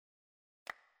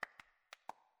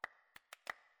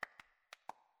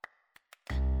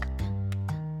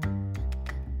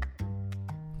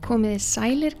Komiði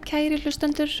sælir kæri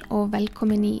hlustendur og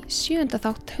velkomin í 7.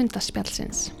 þátt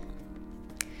hundaspjallsins.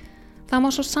 Það má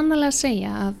svo sannarlega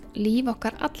segja að líf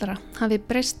okkar allra hafi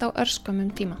breyst á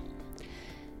örskömmum tíma.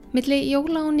 Milli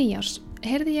jóla og nýjárs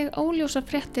heyrði ég óljósar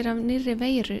fréttir af nýrri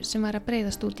veiru sem var að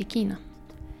breiðast út í Kína.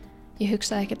 Ég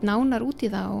hugsaði ekkert nánar út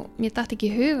í það og mér datt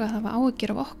ekki í hug að hafa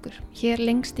áhyggjur af okkur, hér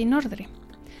lengst í norðri.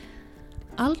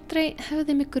 Aldrei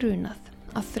hefði mig grunað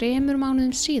að 3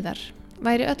 mánuðum síðar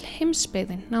væri öll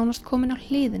heimsbyggðin nánast komin á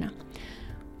hliðina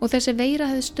og þessi veira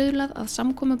hefði stuðlað að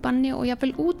samkomubanni og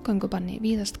jafnvel útgöngubanni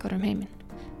víðast hvar heiminn.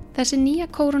 Þessi nýja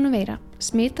kórónuveira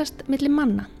smitast milli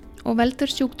manna og veldur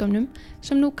sjúkdómnum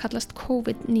sem nú kallast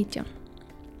COVID-19.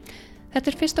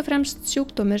 Þetta fyrst og fremst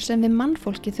sjúkdómur sem við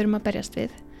mannfólki þurfum að berjast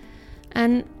við,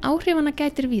 en áhrifana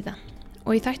gætir víða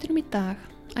og í þættinum í dag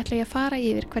ætla ég að fara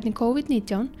yfir hvernig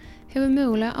COVID-19 hefur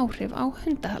mögulega áhrif á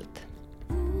hundahald.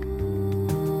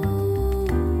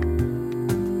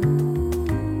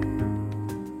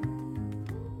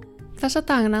 Þessa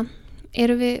dagana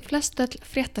eru við flest öll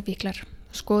fréttafíklar,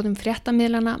 skoðum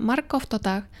fréttamiðlana margoft á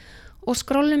dag og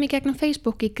skrollum í gegnum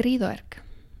Facebook í gríð og erg.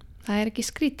 Það ekki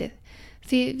skrítið,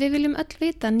 því við viljum öll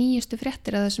vita nýjustu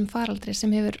fréttir af þessum faraldri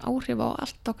sem hefur áhrif á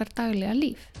allt okkar daglega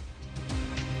líf.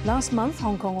 Last month,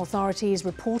 Hong Kong authorities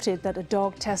reported that a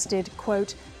dog tested,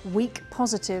 quote, weak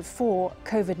positive for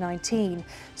COVID-19,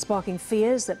 sparking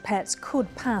fears that pets could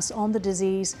pass on the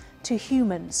disease to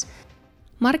humans.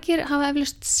 Margir hafa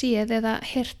eflaust séð eða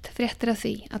heyrt fréttir af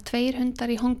því að 2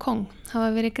 hundar í Hong Kong hafa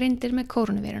verið greindir með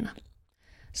kórónuveiruna.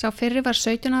 Sá fyrri var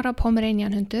 17 ára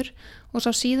Pomeranian hundur og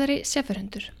sá síðari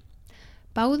Schäferhundur.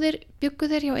 Báðir bjuggu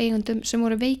þeir hjá eigendum sem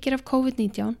voru veikir af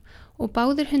COVID-19 og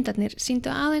báðir hundarnir sýndu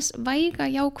aðeins væga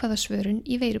jákvæða svörun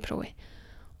í veiruprófi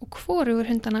og hvorugur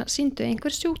hundana sýndu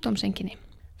einhver sjúkdómseinkenni.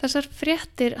 Þessar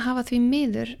fréttir hafa því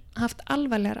miður haft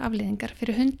alvarlegar afleiðingar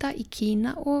fyrir hunda í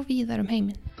Kína og víðar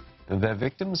heiminn. They're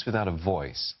victims without a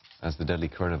voice. As the deadly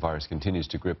coronavirus continues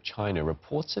to grip China,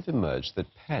 reports have emerged that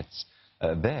pets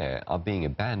there are being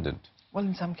abandoned. Well,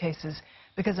 in some cases,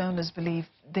 because owners believe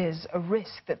there's a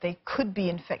risk that they could be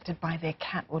infected by their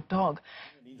cat or dog.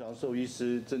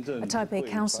 A Taipei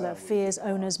councillor fears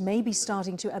owners may be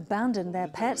starting to abandon their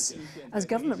pets as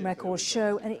government records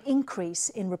show an increase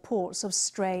in reports of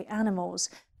stray animals.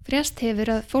 Frjast hefur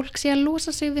að fólk sé að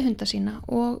losa sig við hunda sína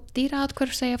og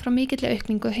dýraatkvörf segja frá mikilli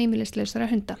aukningu heimilislausra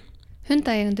hunda.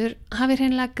 Hundaeigendur hafi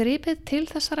hreinlega gripið til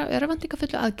þessara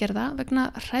örvæntingafullu aðgerða vegna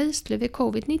hræðslu við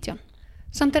COVID-19.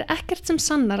 Samt ekkert sem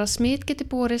sannar að smit geti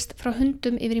borist frá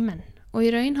hundum yfir í menn og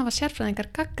í raun hafa sérfræðingar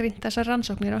gagnrýnt þessar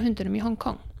rannsóknir á hundunum í Hong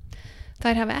Kong.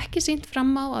 Þær hafa ekki sýnt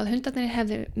fram á að hundarnir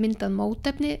hefðu myndað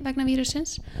mótefni vegna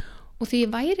vírusins og því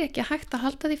væri ekki hægt að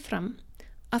halda því fram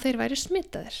að þeir væru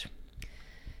smitaðir.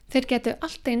 Þeir getu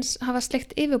allt eins hafa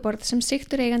sleikt yfirborð sem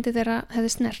sigtur eigandi þeirra hefði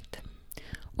snert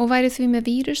og væri því með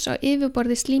vírus á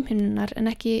yfirborði slímhinnunar en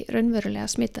ekki raunverulega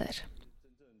smitaðir.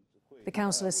 The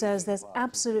councillor says there's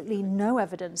absolutely no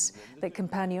evidence that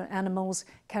companion animals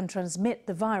can transmit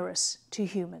the virus to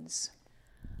humans.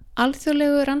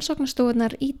 Alþjóðlegu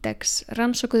rannsóknastofunar IDEX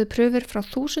rannsókuðu pröfur frá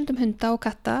 1000 hunda og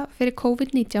katta fyrir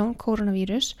COVID-19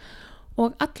 koronavírus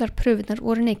og allar pröfunar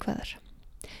voru neikvæðar.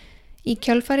 Í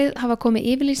kjölfarið hafa komið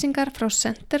yfirlýsingar frá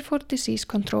Center for Disease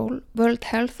Control, World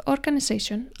Health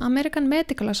Organization, American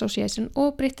Medical Association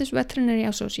og British Veterinary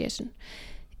Association.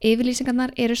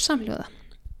 Yfirlýsingarnar eru samhljóða.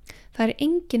 Það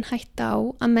engin hætta á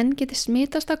að menn geti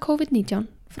smitast af COVID-19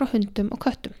 frá hundum og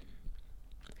köttum.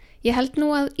 Ég held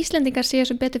nú að Íslendingar séu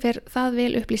sem betur fyrir það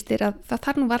vel upplýstir að það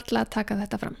þarf nú varla að taka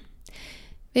þetta fram.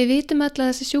 Við vitum öll að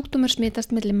þessi sjúkdómur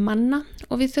smitast milli manna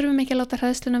og við þurfum ekki að láta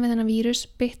hræðsluna við þennan vírus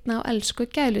bitna á elsku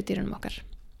gæludýrunum okkar.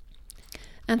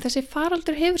 En þessi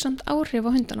faraldur hefur samt áhrif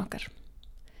á hundan okkar.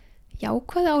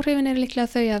 Jákvæðu áhrifin eru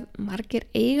líklega þau að margir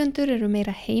eigendur eru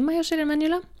meira heima hjá sér en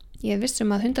venjulega. Ég viss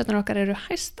að hundarnir okkar eru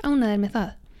hæst ánægðir með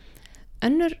það.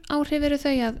 Önnur áhrif eru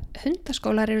þau að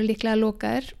hundaskólar eru líklega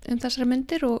lokaðir þessar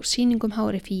mundir og sýningum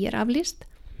HRFI aflýst.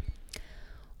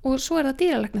 Og svo það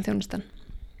dýralæknaþjónustan.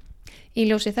 Í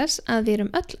ljósi þess að við erum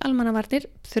öll almannavarnir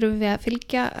þurfum við að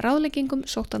fylgja ráðleggingum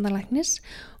sóttvarnalæknis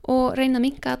og reyna að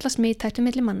minnka alla smithættu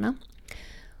milli manna.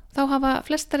 Þá hafa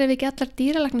flestar ef ekki allar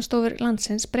dýralæknastofur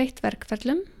landsins breytt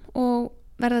verkferlum og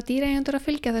verða dýraeigendur að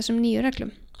fylgja þessum nýju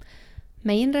reglum.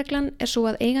 Meginreglan svo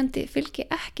að eigandi fylgi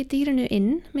ekki dýrinu inn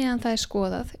meðan það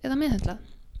skoðað eða meðhöndlað.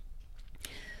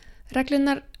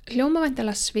 Reglunar hljóma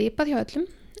væntanlega svipað hjá öllum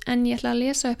en ég ætla að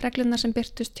lesa upp reglunar sem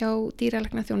birtust hjá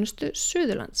dýralæknaþjónustu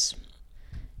Suðurlands.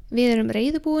 Við erum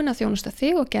reiðubúin að þjónusta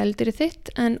þig og gæludýrið þitt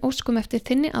en óskum eftir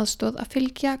þinni aðstoð að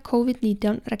fylgja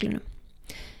COVID-19 reglunum.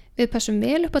 Við passum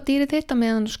vel upp á dýrið þitt á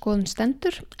meðan skoðun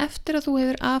stendur eftir að þú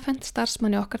hefur afhent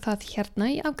starfsmanni okkar það hérna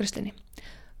í afgreiðslunni.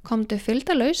 Komdu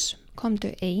fylgdalaus,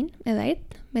 komdu ein eða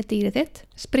einn með dýrið þitt,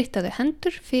 sprittaðu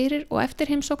hendur fyrir og eftir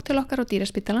heimsókn til okkar á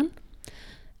dýraspítalann.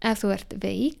 Ef þú ert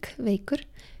veikur,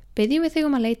 biðjum við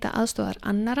þig að leita aðstoðar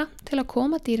annara til að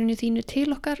koma dýrinu þínu til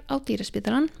okkar á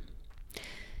dýraspítalann.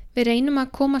 Við reynum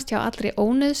að komast hjá allri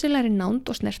ónauðsynlegri nánd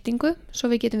og snertingu svo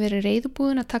við getum verið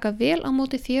reiðubúin að taka vel á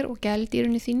móti þér og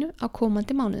gæludýrinu þínu á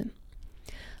komandi mánuðum.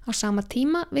 Á sama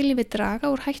tíma viljum við draga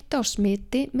úr hættu á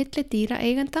smiti milli dýra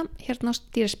eigenda hérna á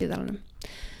dýraspítalanum.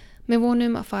 Við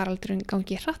vonum að faraldurinn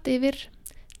gangi hratt yfir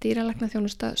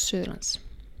dýralæknaþjónusta Suðurlands.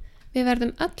 Við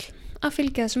verðum öll að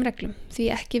fylgja þessum reglum því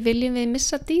ekki viljum við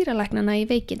missa dýralæknana í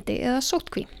veikindi eða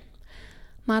sóttkví.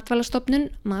 Matvælastofnun,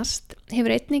 MAST,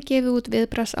 hefur einnig gefið út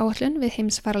viðbragðsáætlun við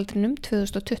heimsfaraldrinum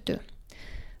 2020.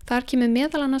 Þar kemur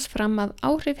meðal annars fram að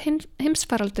áhrif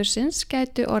heimsfaraldursins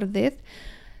gætu orðið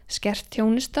skert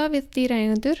þjónusta við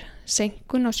dýraeigendur,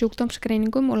 seinkun á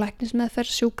sjúkdómsgreiningum og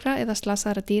læknismeðferð sjúkra eða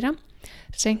slasaðra dýra,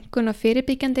 seinkun á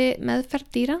fyrirbyggjandi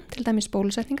meðferð dýra, til dæmis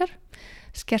bólusetningar,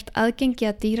 skert aðgengi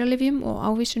að dýralyfjum og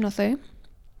ávísun á þau.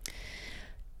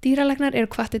 Dýralæknar eru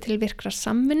hvattir til virkra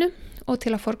samvinnu og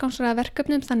til að forgangsraða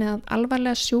verkefnum þannig að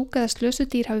alvarlega sjúk eða slösuð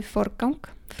dýr hafi forgang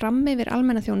fram yfir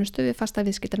almenna þjónustu við fasta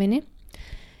viðskiptavini.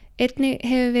 Einnig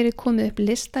hefur verið komið upp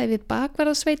lista yfir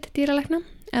bakvarðasveit dýralækna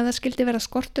eða skildi vera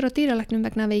skortur á dýralæknum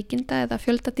vegna veikinda eða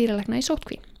fjölda dýralækna í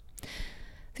sóttkví.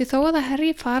 Því þó að það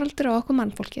herji faraldur á okkur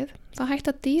mannfólkið, þá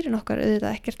hætta dýrin okkar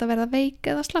auðvitað ekkert að verða veik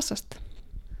eða slasast.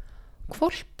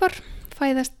 Hvolpar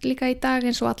fæðast líka í dag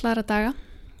eins og alla aðra daga.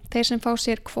 Þeir sem fá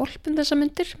sér hvolp þessa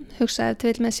mundir hugsa ef til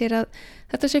vill með sér að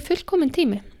þetta sé fullkominn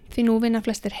tími því nú vinna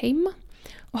flestir heima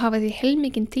og hafa því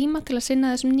heilmikinn tíma til að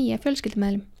sinna þessum nýja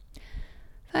fjölskyldumeðlum.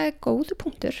 Það er góður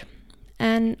punktur,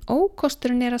 en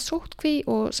ókosturinn er að sóttkví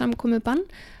og samkomubann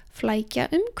flækja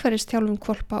umhverfistjálfum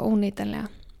hvolpa óneitanlega.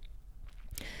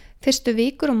 Fyrstu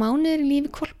vikur og mánuðir í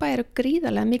lífi hvolpa eru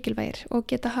gríðarlega mikilvægir og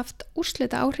geta haft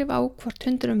úrslita áhrif á hvort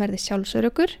hundurum verði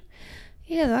sjálfsöruggur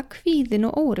eða kvíðin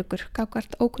og óöruggur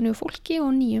gagnvart ókunnugu fólki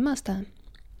og nýjum aðstæðum.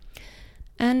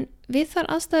 En við þar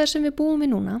aðstæður sem við búum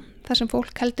við núna, þar sem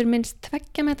fólk heldur minnst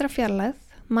 2 metra fjarlægð,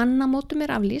 mannamótum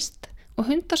er aflýst og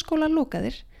hundaskóla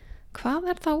lokaðir, hvað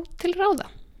er þá til ráða?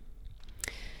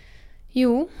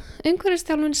 Jú,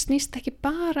 umhverfistjálfun snýst ekki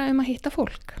bara að hitta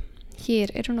fólk.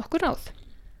 Hér eru nokkur ráð.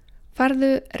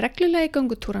 Farðu reglulega í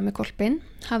göngutúra með hvolpinn,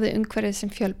 hafðu umhverfið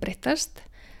sem fjölbreyttast,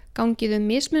 gangið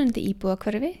mismunandi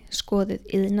íbúðahverfi, skoðið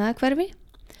iðnaðarhverfi,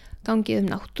 gangið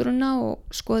náttúruna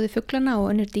og skoðið fuglana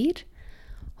og önnur dýr,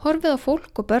 horfið á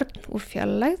fólk og börn úr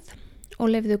fjarlægð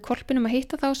og leyfðu hvolpinum að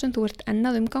hitta þá sem þú ert enn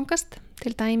að umgangast,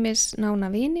 til dæmis nána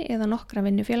vini eða nokkra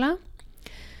vinnufélaga.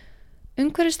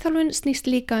 Umhverfistjálfun snýst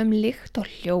líka lykt og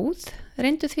hljóð,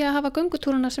 reyndu því að hafa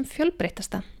göngutúruna sem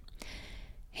fjölbreyttasta.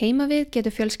 Heima við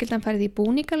getur fjölskyldan farið í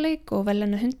búningarleik og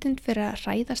velja hundinn fyrir að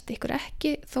hræðast ykkur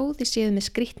ekki þó þið séu með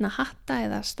skrýtna hatta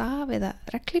eða staf eða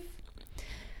reglíf.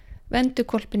 Vendu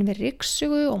hvolpinn við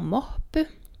ryksugu og moppu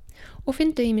og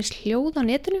fyndu ýmis hljóð á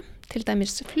netinu, til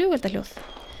dæmis flugeldahljóð.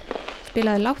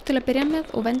 Spilaðu lágt til að byrja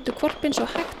með og vendu hvolpinn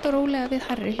svo hægt og rólega við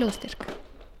hærri hljóðstyrk.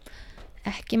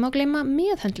 Ekki má gleyma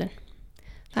meðhöndlun.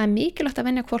 Það er mikilvægt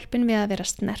að venja hvolpinn við að vera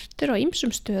snertur á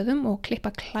ýmsum stöðum og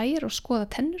klippa klær og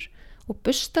skoða tennur og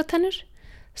busta tennur,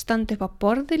 standa upp á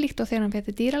borði líkt og þegar hann fer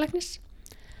til dýralæknis.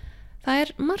 Það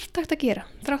er margt hægt að gera,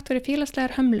 þrátt fyrir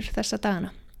félagslegar hömlur þessa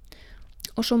dagana.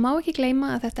 Og svo má ekki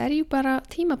gleyma að þetta er jú bara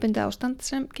tímabundið ástand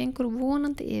sem gengur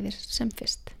vonandi yfir sem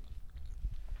fyrst.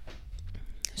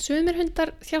 Sumir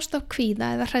hundar þjást af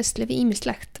kvíða eða hræðslu við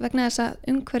ýmislegt vegna þess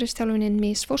að umhverfistjálfunin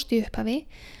misfórst í upphafi,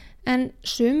 en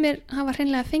sumir hafa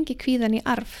hreinlega fengið kvíðan í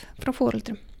arf frá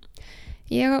foreldrum.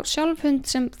 Ég á sjálf hund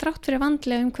sem þrátt fyrir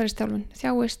vandlega umhverfistjálfun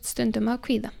þjáist stundum af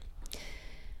kvíða.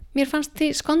 Mér fannst því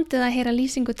skondið að heyra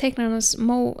lýsingu teiknarans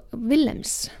Mo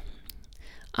Willems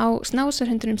á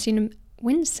snásarhundunum sínum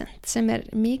Vincent sem er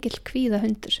mikill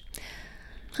kvíðahundur.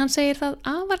 Hann segir það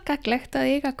afar gagnlegt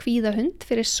að eiga kvíðahund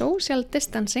fyrir social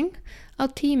distancing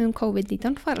á tímum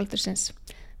COVID-19 faraldursins.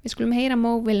 Við skulum heyra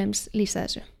Mo Willems lýsa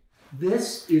þessu.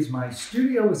 This is my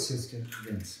studio assistant,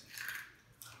 Vincent.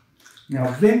 Now,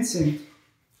 Vincent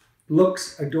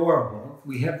looks adorable.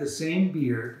 We have the same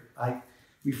beard.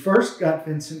 We first got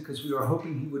Vincent because we were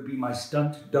hoping he would be my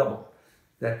stunt double,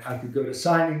 that I could go to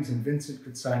signings and Vincent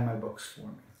could sign my books for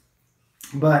me.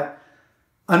 But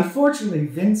unfortunately,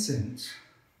 Vincent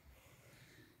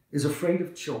is afraid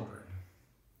of children.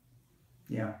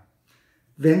 Yeah.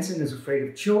 Vincent is afraid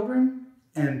of children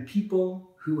and people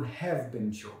who have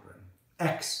been children,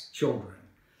 ex-children.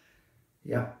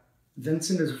 Yeah.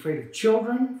 Vincent is afraid of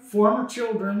children, former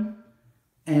children,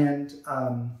 and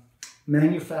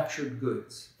manufactured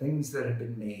goods, things that have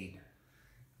been made.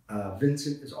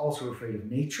 Vincent is also afraid of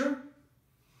nature,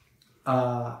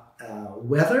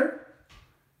 weather,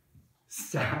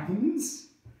 sounds,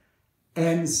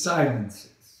 and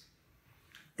silences.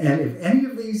 And if any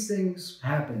of these things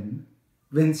happen,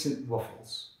 Vincent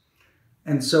woofles.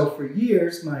 And so for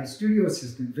years, my studio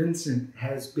assistant, Vincent,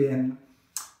 has been,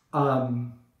 I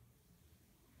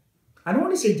don't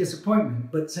want to say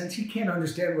disappointment, but since he can't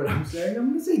understand what I'm saying, I'm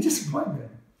going to say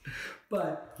disappointment.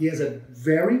 But he has a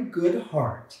very good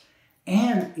heart.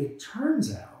 And it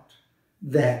turns out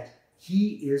that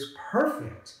he is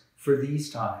perfect for these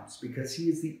times because he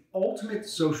is the ultimate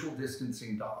social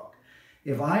distancing dog.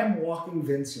 If I am walking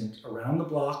Vincent around the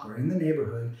block or in the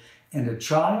neighborhood and a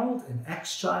child, an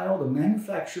ex-child, a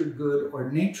manufactured good,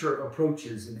 or nature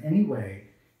approaches in any way,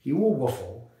 he will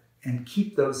woofle and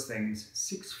keep those things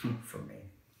 6 feet from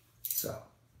me. So,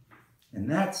 in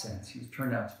that sense, he's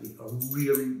turned out to be a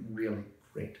really, really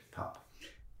great pup.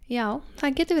 Já,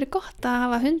 það getur verið gott að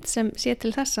hafa hund sem sé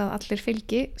til þess að allir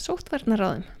fylgi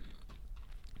sóttvarnaráðum.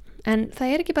 En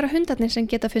það er ekki bara hundarnir sem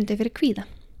geta fundið fyrir kvíða.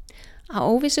 Á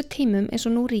óvissu tímum eins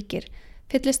og nú ríkir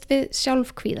fyllist við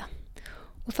sjálfkvíða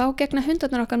og þá gegna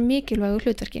hundarnir okkar mikilvægu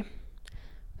hlutverki.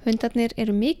 Hundarnir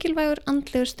eru mikilvægur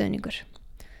andlegur stöðningur.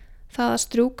 Það að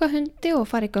strjúka hundi og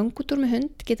fara í göngutúr með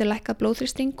hund getur lækkað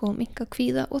blóðþrýsting og minnkað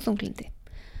kvíða og þunglindi.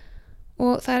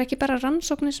 Og það er ekki bara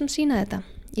rannsóknir sem sýna þetta.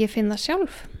 Ég finn það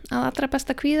sjálf að allra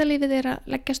besta kvíðalífið er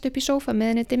að leggjast upp í sófa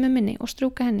með henni dimmu minni og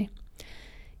strjúka henni.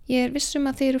 Ég er viss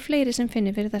að þið eru fleiri sem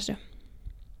finni fyrir þessu.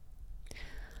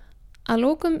 Að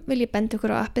lokum vil ég benda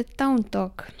ykkur á appið Down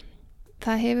Dog.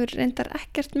 Það hefur reyndar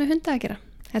ekkert með hunda að gera.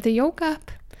 Þetta er jóka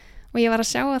app og ég var að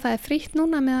sjá að það er frítt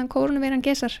núna meðan kórónuveiran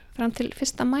geisar fram til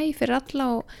 1. maí fyrir alla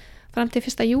og fram til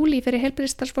 1. júlí fyrir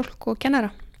heilbrigðisstarfsfólk og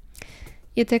kennara.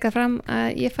 Ég tek það fram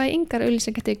að ég fæ engar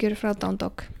auglýsingatekjur frá Down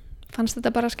Dog. Fannst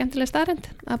þetta bara skemmtileg staðreynd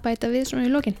að bæta við svona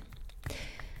í lokin.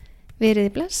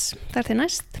 Veriði bless, þar til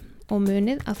næst og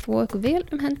munið að þvo ykkur vel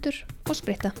hendur og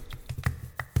spritta.